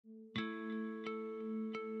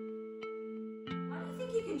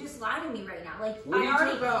think you can just lie to me right now. Like, What are I you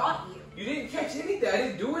already talking about? caught you. You didn't catch anything. I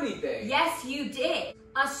didn't do anything. Yes, you did.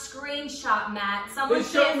 A screenshot, Matt. Someone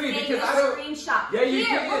Then show can't me make because a I don't. screenshot. Yeah, you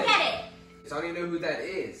Here, can. look at it. So I don't even know who that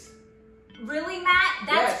is. Really, Matt?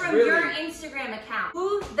 That's Yes, from really. your Instagram account.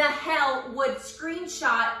 Who the hell would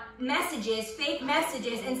screenshot messages, fake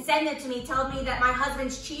messages, and send them to me telling me that my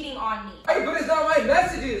husband's cheating on me? Hey, but it's not my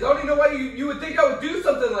messages. I don't even know why you would think I would do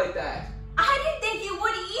something like that. I didn't think you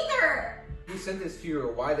would either. Who sent this to you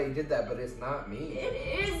or why they did that, but it's not me.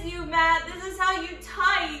 It is you, Matt. This is how you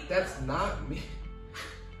type. That's not me.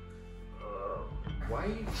 Why are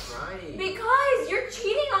you trying? Because you're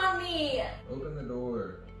cheating on me. Open the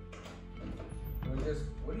door.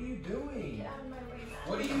 What are you doing? Get out of my way, Matt.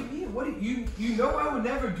 What do you mean? What do you know I would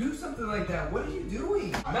never do something like that. What are you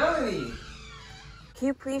doing? Melanie! Can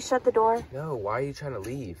you please shut the door? No, why are you trying to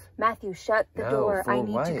leave? Matthew, shut the No, door. for I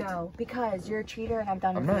need what? to go. Because you're a cheater and I'm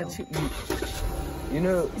done I'm with not you. cheating. You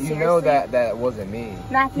know Seriously? that wasn't me.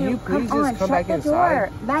 Matthew, Can you come please on, just come shut back the inside? door.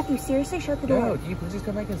 Matthew, seriously, shut the door. No, can you please just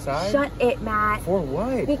come back inside? Shut it, Matt. For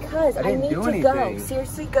what? Because I didn't need do to anything. go.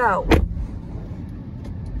 Seriously, go.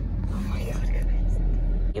 Oh my God, guys.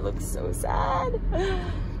 He looks so sad.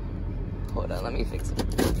 Hold on, let me fix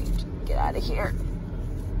it. Get out of here.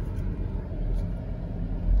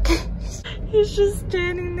 He's just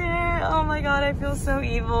standing there. Oh my God, I feel so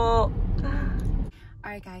evil.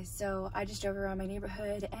 Alright guys, so I just drove around my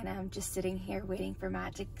neighborhood and I'm just sitting here waiting for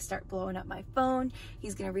Matt to start blowing up my phone.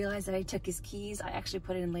 He's gonna realize that I took his keys. I actually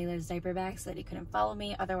put it in Layla's diaper bag so that he couldn't follow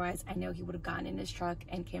me. Otherwise, I know he would have gotten in his truck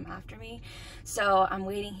and came after me. So I'm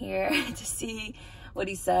waiting here to see what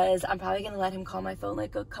he says. I'm probably gonna let him call my phone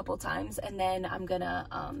like a couple times and then I'm gonna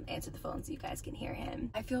answer the phone so you guys can hear him.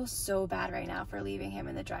 I feel so bad right now for leaving him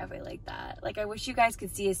in the driveway like that. Like, I wish you guys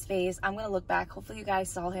could see his face. I'm gonna look back. Hopefully you guys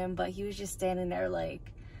saw him, but he was just standing there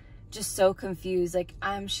like just so confused. Like,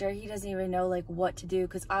 I'm sure he doesn't even know like what to do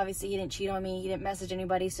because obviously he didn't cheat on me. He didn't message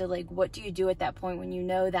anybody. So like, what do you do at that point when you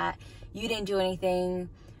know that you didn't do anything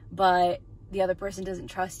but the other person doesn't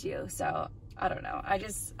trust you? So I don't know. I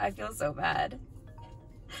feel so bad.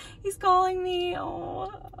 He's calling me. Oh,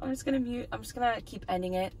 I'm just gonna keep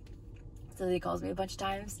ending it so that he calls me a bunch of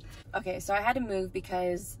times. Okay, so I had to move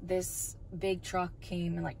because this big truck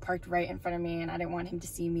came and like parked right in front of me and I didn't want him to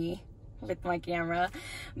see me with my camera.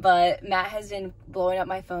 But Matt has been blowing up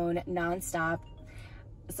my phone nonstop.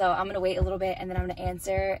 So I'm gonna wait a little bit and then I'm gonna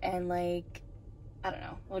answer and like, I don't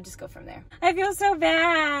know, we'll just go from there. I feel so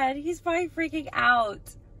bad. He's probably freaking out.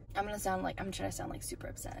 I'm trying to sound like super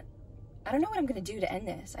upset. I don't know what I'm gonna do to end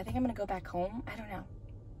this. I think I'm gonna go back home. I don't know.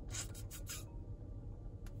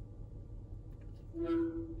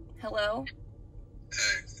 Hello?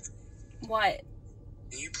 Hey, What?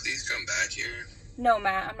 can you please come back here? No,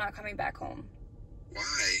 Matt, I'm not coming back home.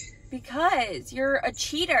 Why? Because you're a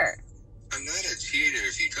cheater. I'm not a cheater.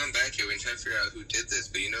 If you come back here, we can try to figure out who did this,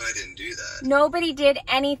 but you know I didn't do that. Nobody did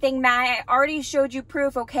anything, Matt. I already showed you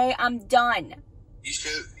proof, okay? I'm done. You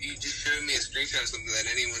just showed me a screenshot of something that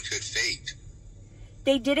anyone could fake.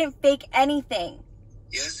 They didn't fake anything.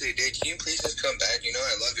 Yes, they did. Can you please just come back? You know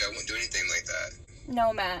I love you. I wouldn't do anything like that.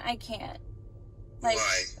 No, Matt, I can't. Like,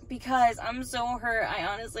 Why? because I'm so hurt.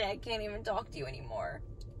 I can't even talk to you anymore.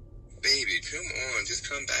 Baby, come on. Just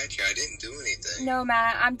come back here. I didn't do anything. No,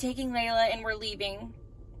 Matt, I'm taking Layla and we're leaving.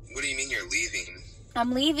 What do you mean you're leaving?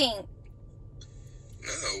 I'm leaving.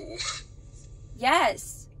 No.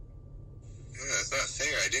 Yes. No, that's not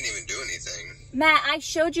fair. I didn't even do anything. Matt, I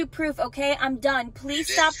showed you proof, okay? I'm done.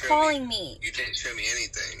 Please stop calling me. You didn't show me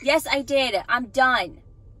anything. Yes, I did. I'm done.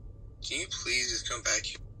 Can you please just come back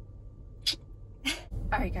here?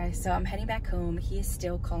 Alright guys, so I'm heading back home. He is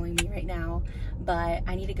still calling me right now, but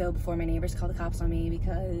I need to go before my neighbors call the cops on me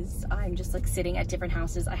because I'm just like sitting at different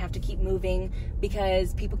houses. I have to keep moving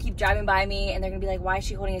because people keep driving by me and they're gonna be like, why is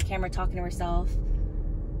she holding a camera talking to herself?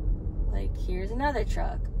 Like, here's another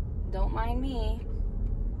truck. Don't mind me.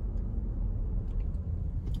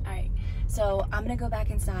 Alright, so I'm gonna go back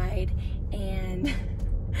inside and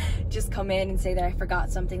just come in and say that I forgot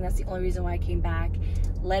something. That's the only reason why I came back.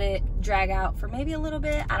 Let it drag out for maybe a little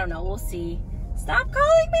bit. I don't know, we'll see. Stop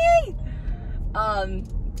calling me!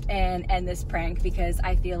 And end this prank because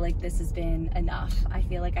I feel like this has been enough. I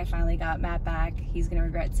feel like I finally got Matt back. He's gonna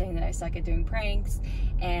regret saying that I suck at doing pranks,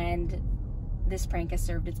 and this prank has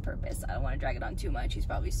served its purpose. I don't want to drag it on too much. He's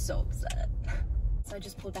probably so upset. So I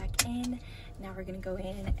just pulled back in. Now we're gonna go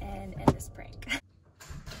in and end this prank.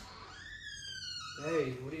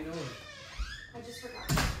 Hey, what are you doing? I just forgot.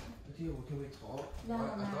 Can we talk? No, I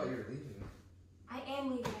no. thought you were leaving. I am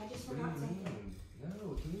leaving. I just What forgot do you something. mean?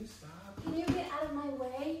 No, can you stop? Can you get out of my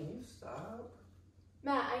way? Can you stop?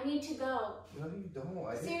 Matt, I need to go. No, you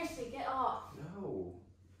don't. Seriously, get off. No.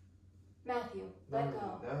 Matthew, let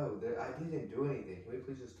go. No, I didn't do anything. Can we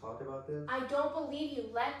please just talk about this? I don't believe you.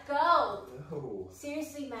 Let go. No.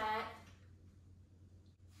 Seriously, Matt.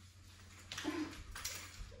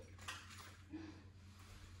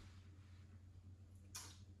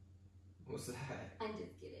 What's that? I'm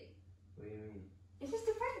just kidding. What do you mean? It's just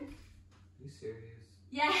a prank. Are you serious?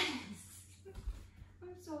 Yes. I'm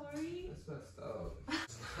sorry. That's messed up.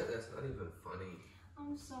 That's not even funny.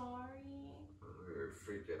 I'm sorry. We're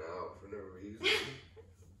freaking out for no reason.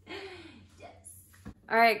 Yes.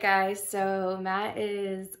 All right, guys. So Matt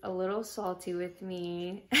is a little salty with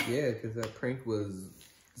me. Yeah, because that prank was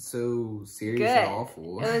so serious Good. and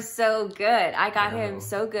awful. It was so good. I got him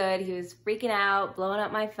so good. He was freaking out, blowing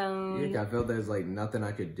up my phone. Yeah, I felt there's like nothing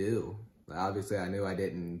I could do. Like, obviously, I knew I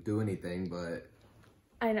didn't do anything, but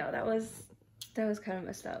I know that was kind of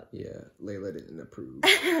messed up. yeah, Layla didn't approve.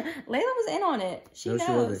 Layla was in on it. She knows.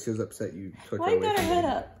 She wasn't. She was upset you took Why her you away got her from head me.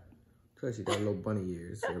 up? Because she got little bunny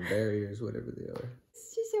ears or bear ears, whatever they are.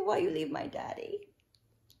 She said, "Why you leave my daddy?"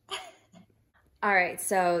 All right,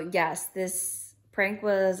 so yes, this prank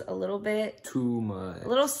was a little bit Too much. a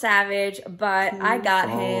little savage, but I got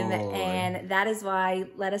him, far. and that is why.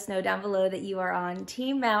 Let us know down below that you are on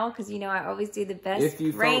Team Mel, because you know I always do the best. If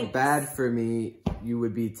you pranks. felt bad for me, you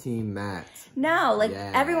would be Team Matt. No, like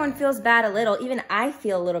Yeah. everyone feels bad a little. Even I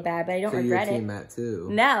feel a little bad, but I don't So regret you're it. Team Matt too.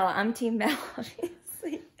 No, I'm Team Mel,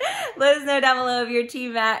 obviously. Let us know down below if you're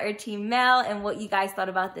Team Matt or Team Mel and what you guys thought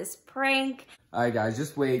about this prank. All right, guys,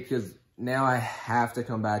 just wait because now I have to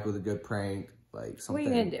come back with a good prank, like something.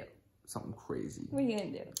 What are you gonna do? Something crazy. What are you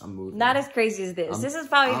gonna do? I'm moving. Not as crazy as this. This is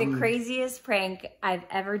probably the craziest prank I've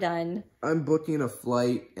ever done. I'm booking a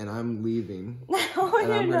flight and I'm leaving. No, And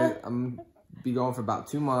you're not. I'm be going for about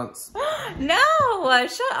 2 months. No,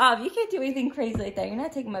 shut up. You can't do anything crazy like that. You're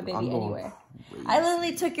not taking my baby I'm going anywhere. crazy. I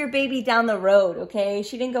literally took your baby down the road, okay?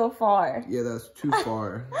 She didn't go far. Yeah, that's too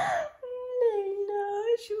far.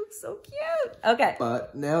 Layla, she looks so cute. Okay.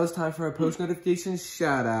 But now it's time for our post notification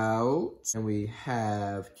shout out. And we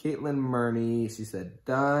have Caitlin Murney. She said,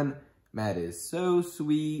 done. Matt is so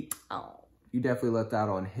sweet. Oh. You definitely left out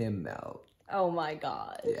on him, Mel. Oh my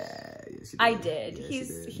gosh. Yeah, yes, you did. I did. Yes, you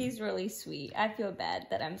did. He's really sweet. I feel bad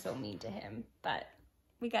that I'm so mean to him, but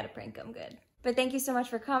we gotta prank him good. But thank you so much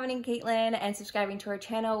for commenting, Caitlin, and subscribing to our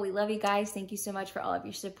channel. We love you guys. Thank you so much for all of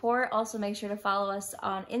your support. Also, make sure to follow us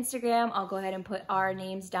on Instagram. I'll go ahead and put our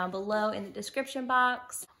names down below in the description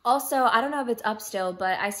box. Also, I don't know if it's up still,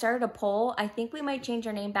 but I started a poll. I think we might change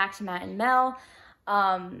our name back to Matt and Mel.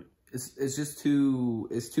 It's just too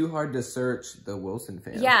hard to search the Wilson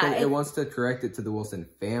family. Yeah, it wants to correct it to the Wilson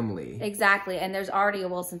family. Exactly, and there's already a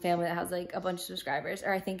Wilson family that has like a bunch of subscribers,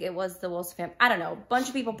 or I think it was the Wilson family. I don't know, a bunch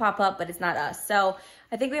of people pop up, but it's not us. So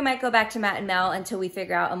I think we might go back to Matt and Mel until we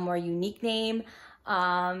figure out a more unique name.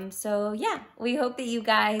 So yeah, we hope that you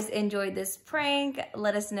guys enjoyed this prank.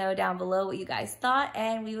 Let us know down below what you guys thought,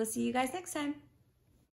 and we will see you guys next time.